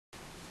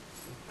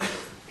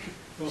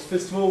Well,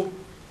 first of all,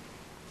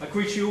 I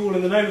greet you all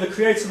in the name of the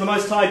Creator, the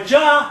Most High,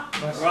 Jah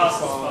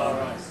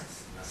Rastafari.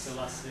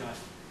 Selassie.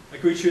 I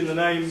greet you in the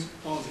name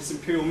of His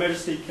Imperial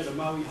Majesty,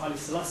 Kedamawi Haile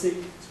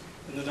Selassie,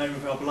 in the name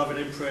of our beloved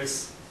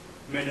Empress,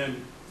 Menem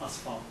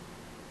Asfal.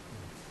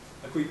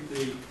 I greet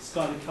the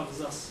sky that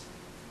covers us,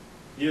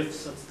 the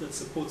earth that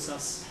supports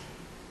us.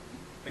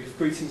 I give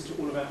greetings to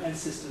all of our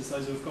ancestors,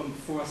 those who have gone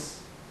before us.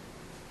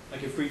 I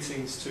give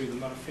greetings to the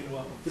Mara Whenua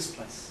of this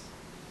place.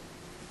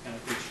 And I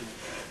greet you.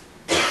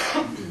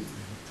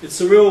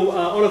 It's a real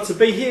honour to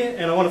be here,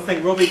 and I want to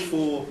thank Robbie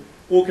for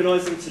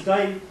organising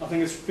today. I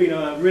think it's been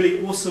a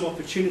really awesome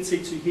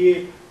opportunity to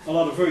hear a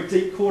lot of very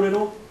deep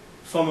kōrero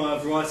from a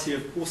variety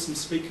of awesome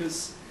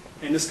speakers,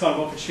 and this kind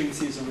of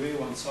opportunity is a real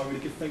one, so I really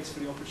give thanks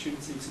for the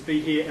opportunity to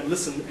be here and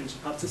listen and to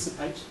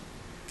participate.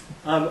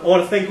 I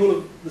want to thank all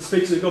of the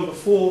speakers who have gone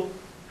before,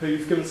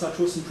 who've given such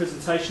awesome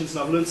presentations,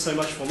 and I've learned so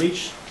much from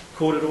each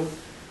kōrero.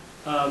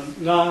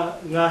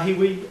 Ngā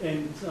hiwi,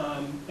 and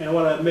I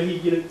want to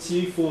mihi to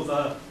you for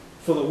the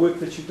work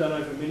that you've done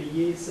over many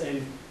years,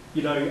 and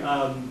you know,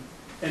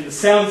 and the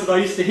sounds that I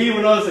used to hear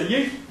when I was a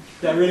youth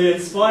that really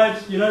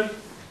inspired, you know.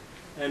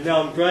 And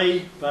now I'm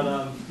grey, but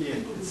yeah,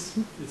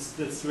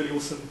 that's really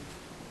awesome.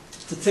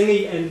 Te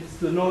tingi and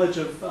the knowledge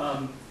of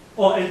and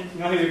ngā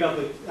hiwi about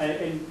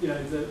and you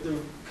know the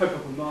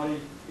kaupapa Māori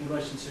in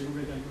relation to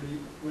reggae,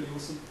 really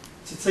awesome.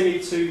 Te tingi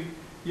to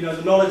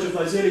the knowledge of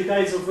those early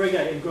days of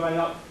reggae and growing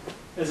up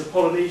as a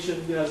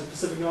Polynesian, as a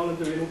Pacific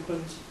Islander in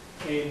Auckland,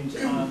 and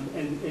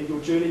your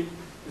journey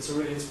is a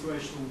really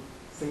inspirational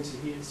thing to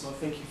hear. So I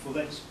thank you for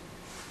that.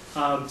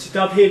 To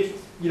Dubhead,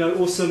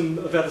 awesome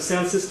about the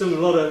sound system, a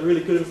lot of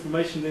really good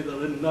information there that I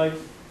didn't know,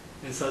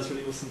 and so it's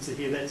really awesome to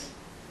hear that.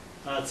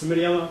 To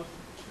Miriama,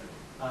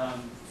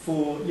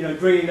 for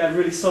bringing that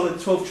really solid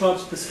 12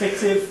 tribes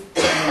perspective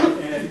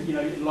and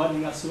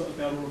enlightening us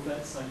about all of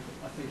that. So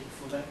I thank you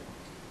for that.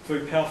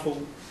 Very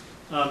powerful.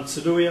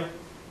 To Ruia,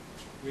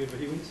 wherever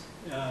he went,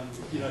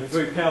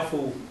 very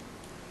powerful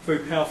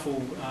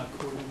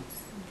kōrero,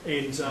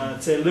 and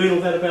to learn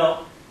all that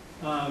about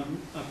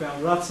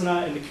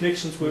Ratana and the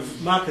connections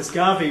with Marcus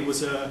Garvey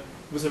was a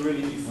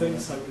really new thing,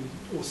 so really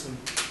awesome.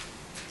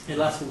 And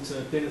last of all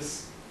to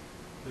Dennis,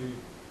 where did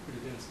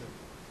Dennis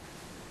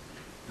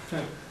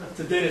go?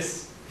 To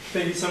Dennis,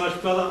 thank you so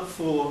much, brother,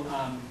 for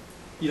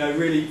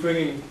really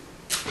bringing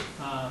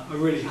a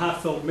really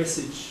heartfelt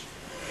message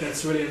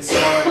that's really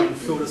inspiring and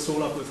filled us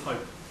all up with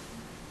hope.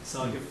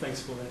 So I give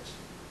thanks for that.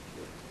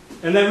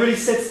 And that really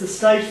sets the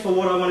stage for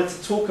what I wanted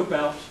to talk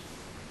about,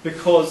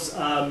 because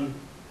I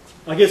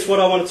guess what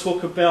I want to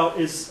talk about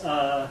is,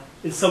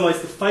 in some ways,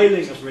 the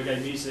failing of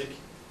reggae music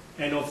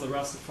and of the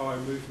Rastafari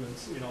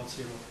movement in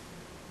Aotearoa.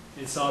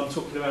 And so I'm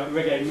talking about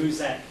reggae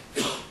Muzak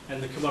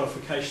and the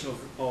commodification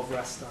of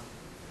Rasta.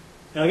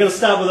 And I'm going to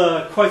start with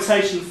a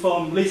quotation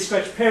from Lee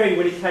Scratch Perry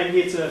when he came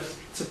here to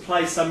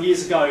play some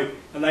years ago,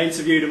 and they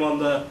interviewed him on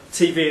the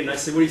TV, and they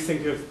said, what do you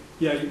think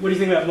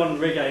about modern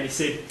reggae? And he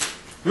said,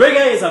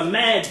 reggae is a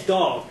mad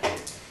dog.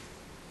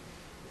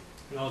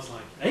 And I was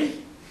like, eh?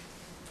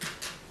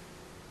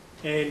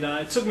 And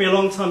it took me a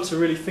long time to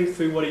really think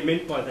through what he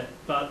meant by that.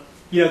 But,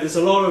 there's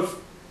a lot of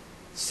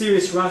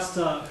serious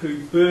Rasta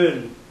who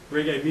burn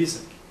reggae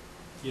music,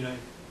 And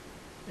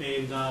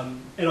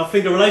I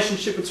think the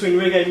relationship between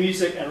reggae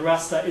music and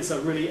Rasta is a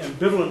really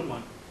ambivalent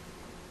one.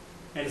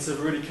 And it's a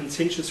really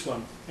contentious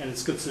one. And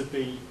it's good to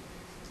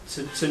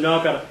know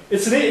about it.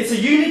 It's a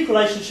unique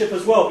relationship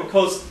as well,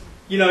 because,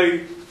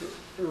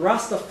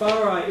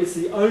 Rastafari is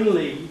the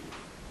only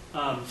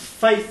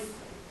faith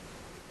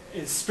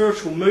and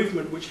spiritual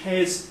movement which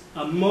has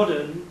a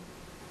modern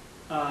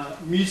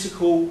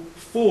musical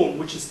form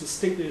which is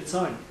distinctly its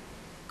own.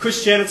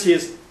 Christianity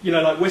is,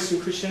 like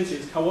Western Christianity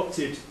has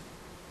co-opted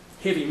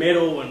heavy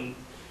metal and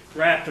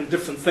rap and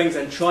different things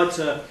and tried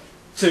to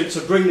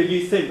bring the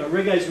youth in, but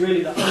reggae is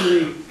really the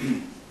only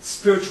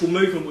spiritual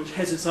movement which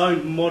has its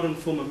own modern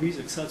form of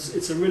music, so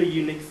it's a really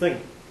unique thing.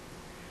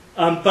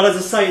 But as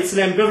I say, it's an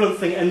ambivalent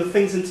thing, and the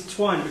things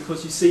intertwine,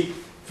 because you see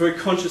very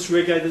conscious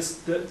reggae,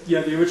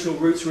 the original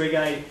roots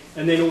reggae,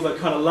 and then all the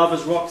kind of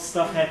lovers rock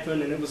stuff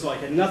happened, and it was like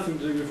had nothing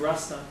to do with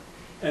Rasta,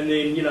 and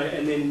then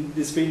and then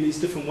there's been these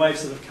different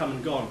waves that have come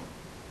and gone.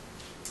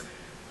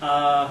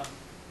 And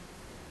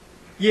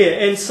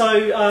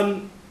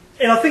so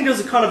and I think there's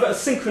a kind of a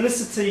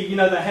synchronicity,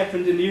 that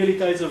happened in the early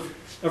days of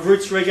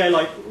roots reggae.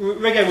 Like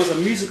reggae was a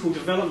musical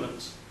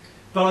development,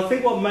 but I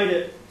think what made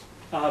it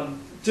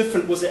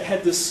different was it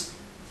had this,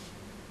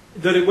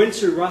 that it went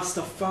to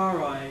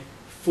Rastafari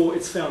for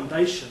its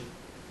foundation.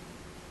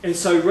 And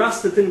so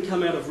Rasta didn't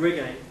come out of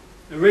reggae,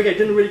 and reggae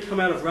didn't really come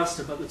out of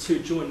Rasta, but the two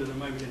joined at a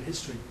moment in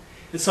history.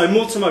 And so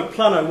Mortimer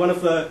Plano, one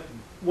of the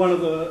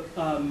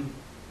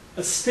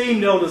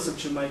esteemed elders of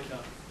Jamaica,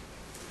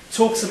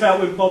 talks about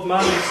when Bob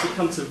Marley used to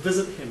come to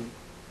visit him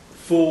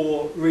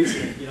for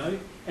reason,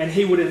 and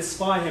he would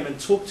inspire him and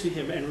talk to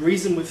him and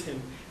reason with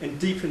him and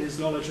deepen his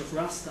knowledge of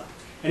Rasta.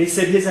 And he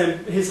said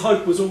his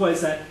hope was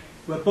always that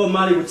Bob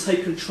Marley would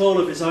take control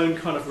of his own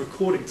kind of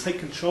recording, take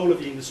control of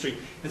the industry.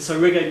 And so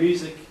reggae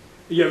music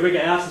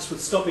reggae artists would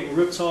stop being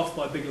ripped off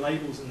by big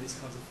labels and these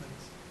kinds of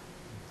things.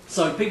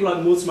 So people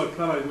like Mortimer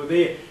Plummo were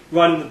there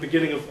right in the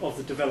beginning of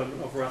the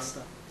development of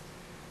Rasta.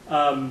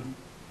 And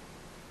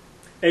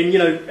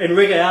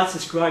reggae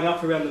artists growing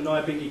up around the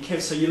Nyabingi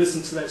camp, so you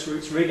listen to that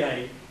roots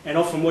reggae, and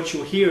often what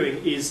you're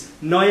hearing is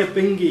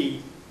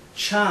Nyabingi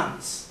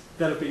chants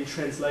that have been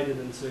translated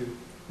into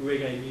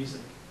reggae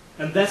music.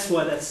 And that's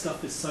why that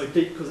stuff is so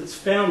deep, because it's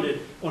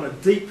founded on a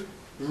deep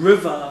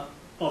river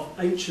of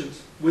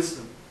ancient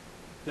wisdom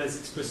that has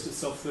expressed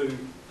itself through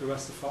the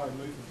Rastafari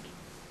movement.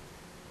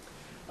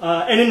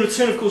 And in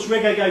return, of course,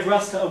 reggae gave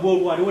Rasta a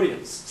worldwide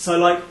audience. So,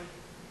 like,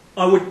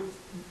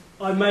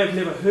 I may have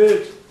never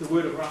heard the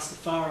word of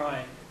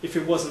Rastafari if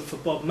it wasn't for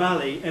Bob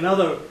Marley and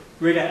other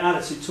reggae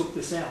artists who took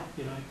this out,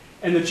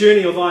 And the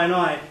journey of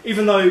I,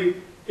 even though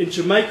in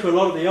Jamaica a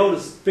lot of the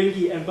elders,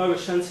 Bingi and Boga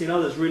Shanti and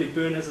others, really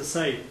burn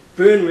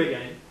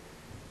reggae,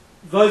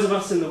 those of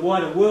us in the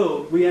wider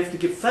world, we have to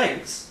give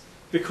thanks,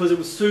 because it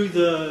was through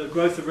the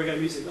growth of reggae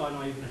music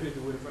I even heard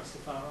the word of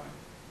Rastafari.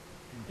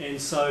 And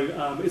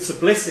so it's a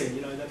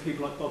blessing, that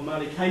people like Bob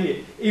Marley came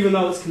here, even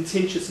though it was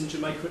contentious in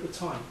Jamaica at the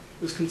time.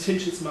 It was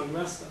contentious among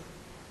Rasta.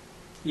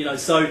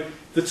 So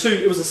the two,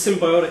 it was a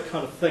symbiotic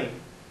kind of thing.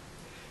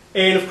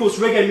 And of course,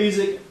 reggae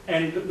music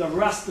and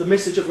the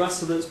message of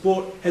Rasta that it's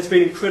brought has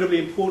been incredibly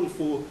important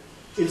for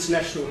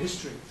international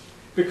history,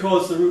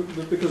 because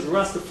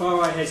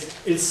Rastafari has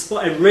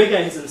inspired, and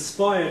reggae has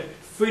inspired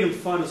freedom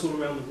fighters all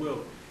around the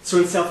world. So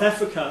in South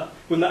Africa,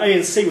 when the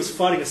ANC was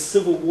fighting a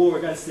civil war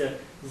against the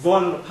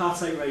violent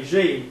apartheid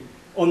regime,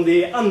 on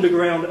their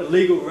underground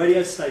illegal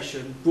radio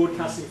station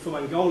broadcasting from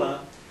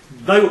Angola,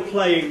 they were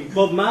playing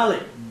Bob Marley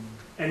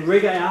and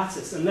reggae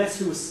artists, and that's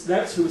who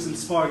was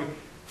inspiring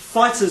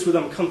fighters with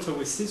Umkhonto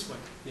we Sizwe,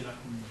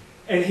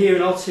 And here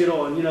in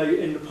Aotearoa,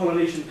 in the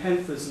Polynesian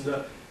Panthers and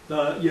the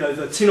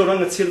Tino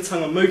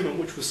Rangatiratanga movement,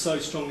 which was so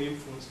strongly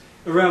influenced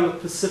around the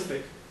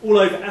Pacific, all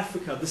over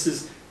Africa. This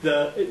is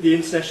the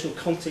international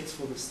context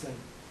for this thing,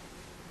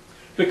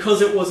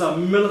 because it was a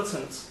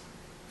militant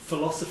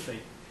philosophy.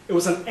 It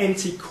was an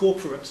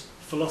anti-corporate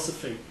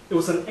philosophy. It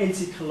was an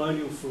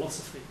anti-colonial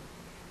philosophy.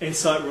 And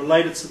so it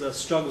related to the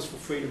struggles for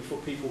freedom for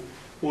people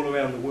all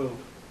around the world.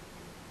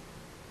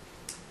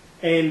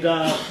 And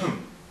and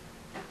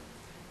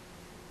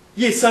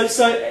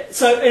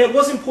it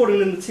was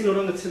important in the Tino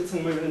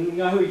Rangatiratanga movement, and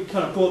Ngahui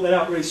kind of brought that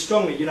out really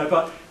strongly,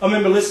 but I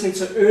remember listening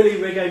to early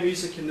reggae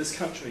music in this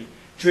country,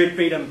 Dread,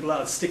 Beat and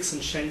Blood, Sticks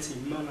and Shanty,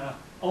 Mana,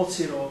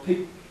 Aotearoa,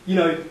 people,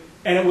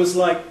 and it was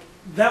like,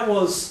 that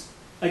was,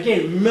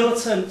 again,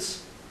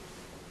 militant,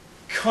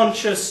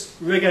 conscious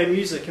reggae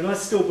music. And I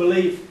still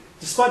believe,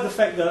 despite the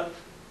fact that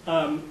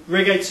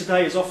reggae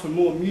today is often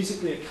more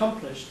musically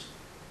accomplished,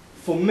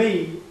 for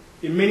me,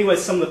 in many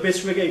ways, some of the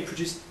best reggae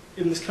produced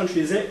in this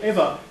country as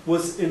ever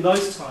was in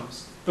those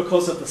times,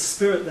 because of the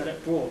spirit that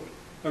it brought,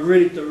 a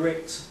really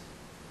direct,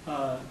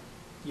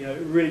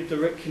 really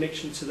direct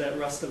connection to that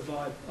Rasta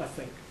vibe, I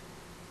think.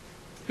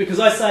 Because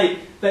I say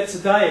that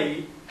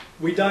today,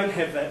 we don't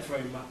have that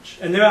very much.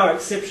 And there are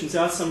exceptions.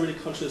 There are some really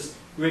conscious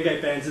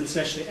reggae bands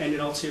internationally and in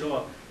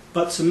Aotearoa.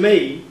 But to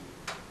me,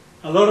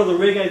 a lot of the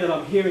reggae that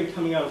I'm hearing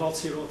coming out of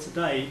Aotearoa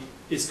today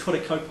is kore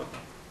kaupapa.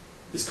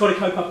 It's kore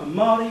kaupapa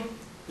Māori,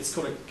 it's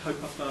kore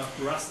kaupapa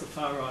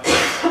Rastafari.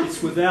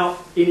 It's without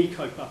any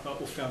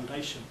kaupapa or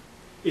foundation.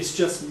 It's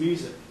just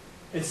music.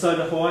 And so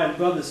the Hawaiian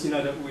brothers,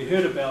 that we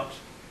heard about,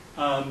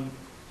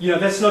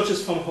 that's not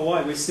just from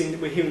Hawaii.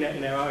 We're hearing that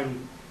in our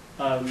own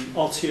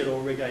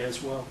Aotearoa reggae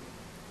as well.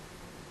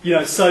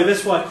 So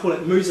that's why I call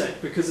it Muzak,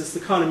 because it's the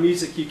kind of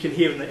music you can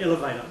hear in the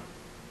elevator,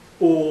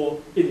 or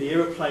in the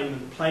aeroplane in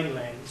the plane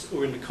lands,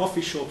 or in the coffee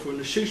shop, or in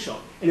the shoe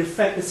shop. And in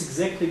fact, that's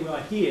exactly where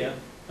I hear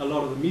a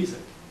lot of the music.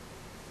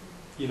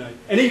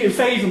 And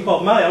even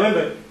Bob Marley. I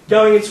remember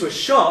going into a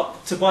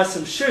shop to buy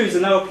some shoes,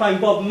 and they were playing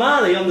Bob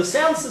Marley on the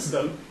sound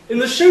system in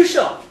the shoe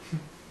shop.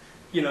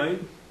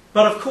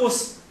 But of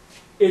course,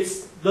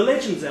 it's the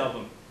Legends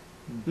album,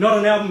 not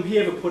an album he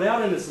ever put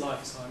out in his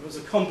lifetime. It was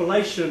a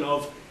compilation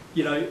of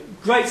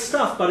great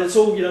stuff, but it's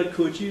all,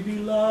 could you be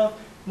loved,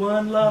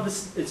 one love,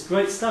 it's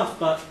great stuff,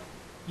 but,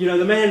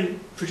 the man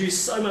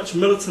produced so much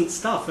militant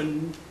stuff,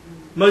 and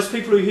most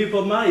people who hear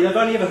Bob Marley, they've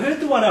only ever heard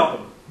the one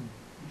album,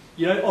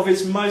 of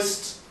his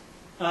most,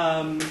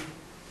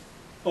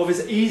 of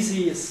his the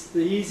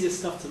easiest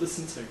stuff to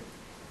listen to.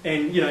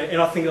 And,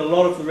 and I think a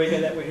lot of the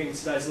reggae that we're hearing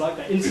today is like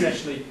that,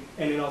 internationally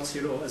and in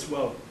Aotearoa as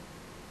well.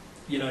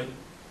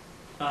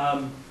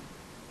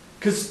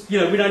 Because,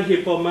 we don't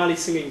hear Bob Marley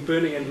singing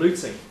burning and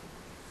looting.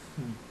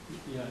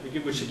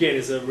 Which again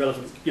is a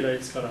relevant,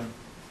 it's kind of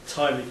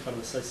timely kind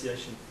of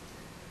association.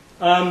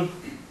 And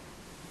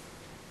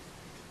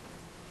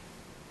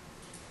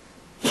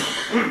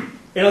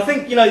I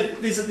think,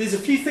 there's a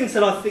few things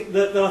that I think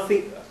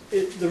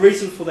the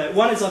reason for that.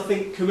 One is I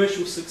think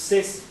commercial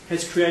success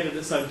has created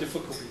its own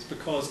difficulties,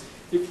 because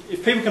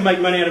if people can make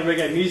money out of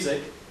reggae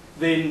music,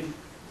 then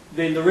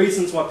the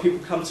reasons why people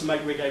come to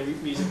make reggae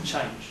music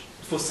change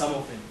for some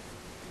of them.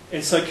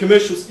 And so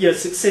commercial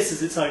success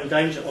is its own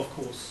danger, of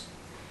course.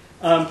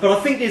 But I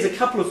think there's a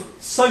couple of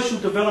social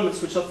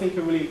developments which I think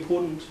are really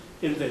important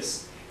in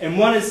this. And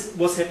one is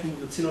what's happened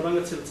with the Tino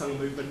Rangatiratanga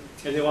movement,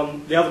 and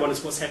the other one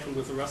is what's happened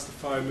with the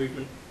Rastafari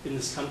movement in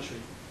this country.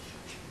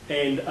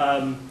 And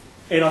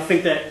I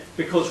think that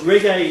because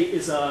reggae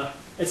is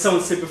as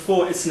someone said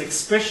before, it's an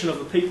expression of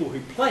the people who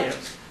play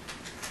it.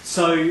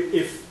 So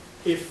if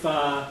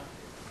the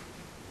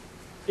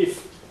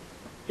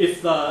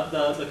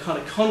kind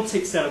of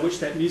context out of which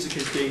that music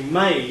is being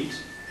made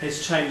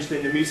has changed,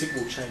 then the music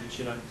will change,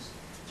 you know.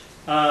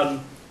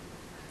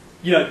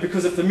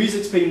 Because if the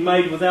music's been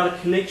made without a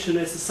connection,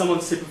 as someone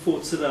said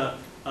before, to the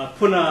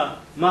puna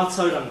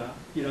mātauranga,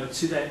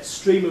 to that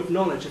stream of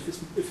knowledge, if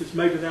it's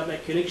made without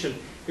that connection,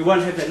 it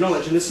won't have that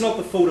knowledge. And it's not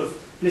the fault of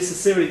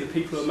necessarily the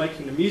people who are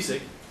making the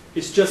music,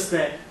 it's just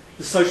that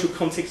the social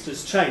context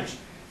has changed.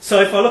 So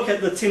if I look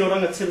at the Tino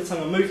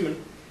Rangatiratanga movement,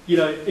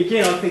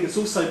 again, I think it's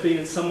also been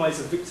in some ways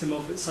a victim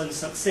of its own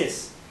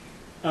success.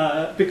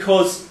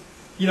 Because,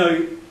 in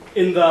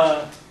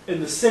the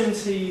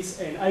 70s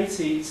and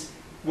 80s,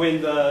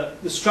 when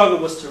the struggle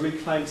was to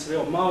reclaim Te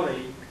Reo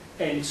Māori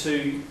and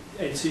to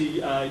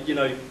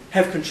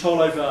have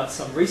control over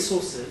some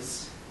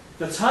resources,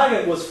 the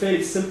target was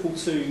fairly simple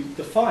to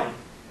define.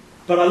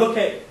 But I look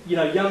at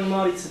young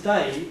Māori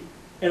today,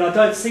 and I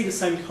don't see the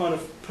same kind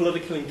of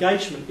political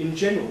engagement in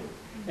general.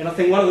 And I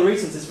think one of the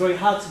reasons is very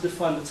hard to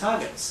define the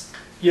targets.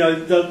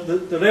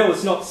 The reo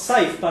is not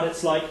safe, but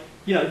it's like,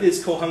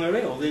 there's kohanga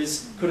reo,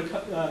 there's kura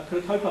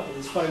kaupapa,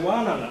 there's whare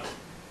wānanga.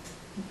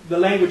 The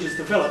language is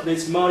developed,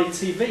 there's Māori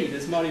TV,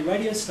 there's Māori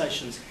radio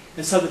stations,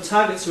 and so the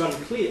targets are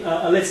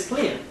less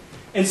clear.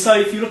 And so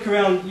if you look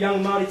around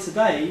young Māori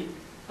today,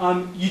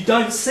 you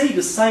don't see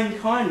the same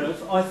kind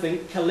of, I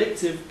think,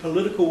 collective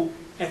political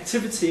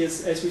activity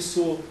as we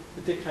saw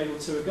a decade or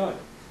two ago.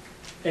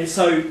 And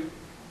so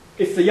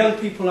if the young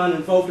people aren't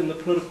involved in the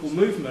political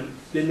movement,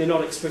 then they're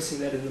not expressing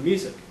that in the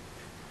music.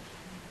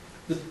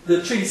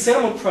 The treaty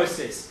settlement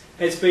process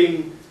has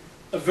been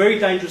a very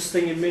dangerous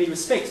thing in many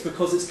respects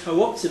because it's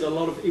co-opted a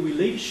lot of iwi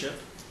leadership.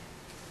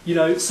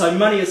 So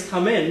money has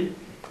come in,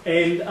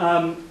 and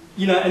and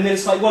then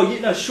it's like,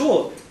 well,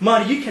 sure,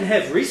 Māori, you can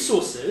have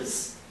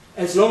resources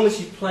as long as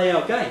you play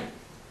our game.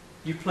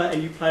 You play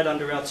it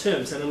under our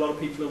terms, and a lot of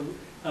people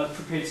are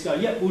prepared to go,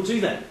 yeah, we'll do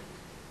that.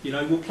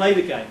 We'll play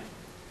the game.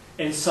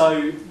 And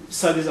so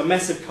there's a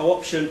massive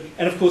co-option,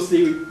 and of course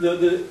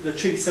the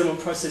treaty settlement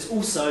process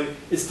also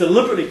is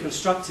deliberately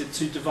constructed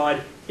to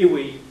divide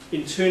iwi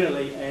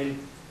internally and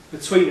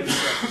between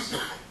themselves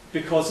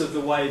because of the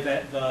way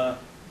that the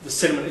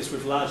settlement is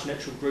with large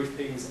natural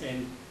groupings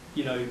and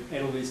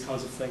and all these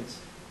kinds of things.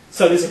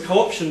 So there's a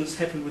co-option that's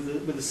happened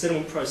with the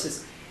settlement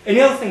process. And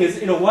the other thing is,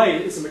 in a way,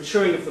 it's a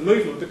maturing of the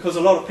movement because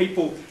a lot of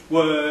people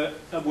were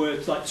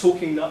like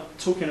talking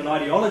an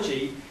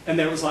ideology, and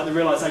then it was like the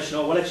realisation,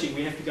 oh well, actually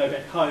we have to go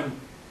back home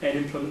and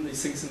implement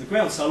these things in the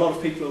ground. So a lot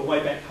of people are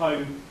way back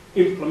home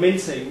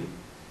implementing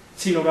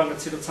Tino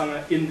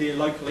Rangatiratanga in their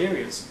local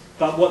areas.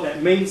 But what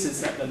that means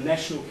is that the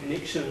national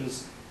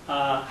connections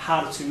are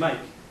harder to make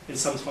and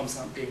sometimes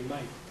aren't being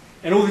made.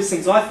 And all these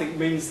things, I think,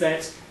 means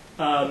that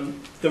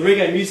the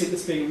reggae music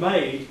that's being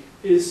made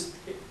is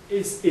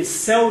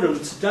seldom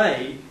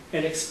today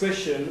an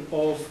expression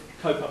of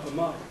kaupapa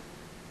Māori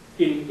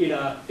in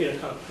a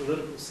kind of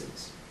political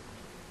sense.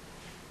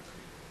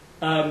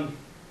 And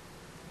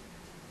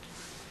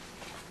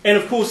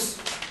of course,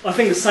 I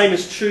think the same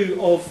is true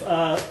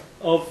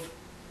of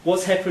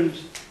what's happened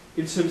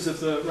in terms of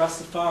the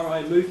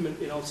Rastafari movement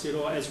in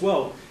Aotearoa as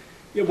well.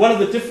 One of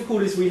the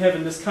difficulties we have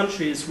in this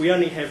country is we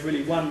only have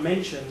really one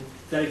mention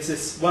of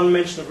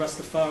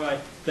Rastafari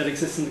that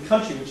exists in the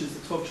country, which is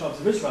the 12 Tribes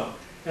of Israel.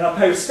 And I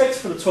pay respect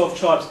for the 12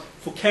 tribes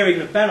for carrying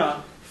the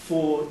banner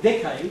for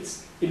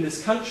decades in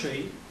this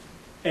country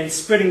and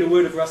spreading the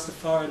word of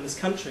Rastafari in this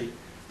country.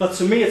 But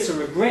to me it's a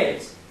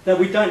regret that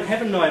we don't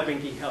have a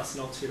Ngāi house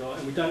in Aotearoa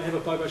and we don't have a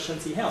Bobo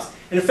Shanti house.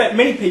 And in fact,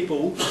 many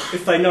people,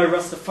 if they know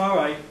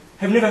Rastafari,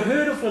 have never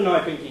heard of the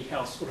Ngāi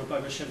house or the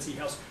Bobo Shanti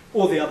house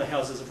or the other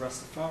houses of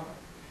Rastafari.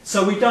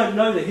 So we don't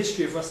know the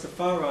history of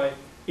Rastafari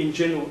in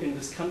general in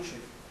this country.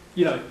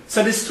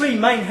 So there's three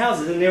main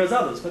houses, and there is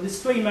others, but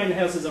there's three main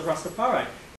houses of Rastafari.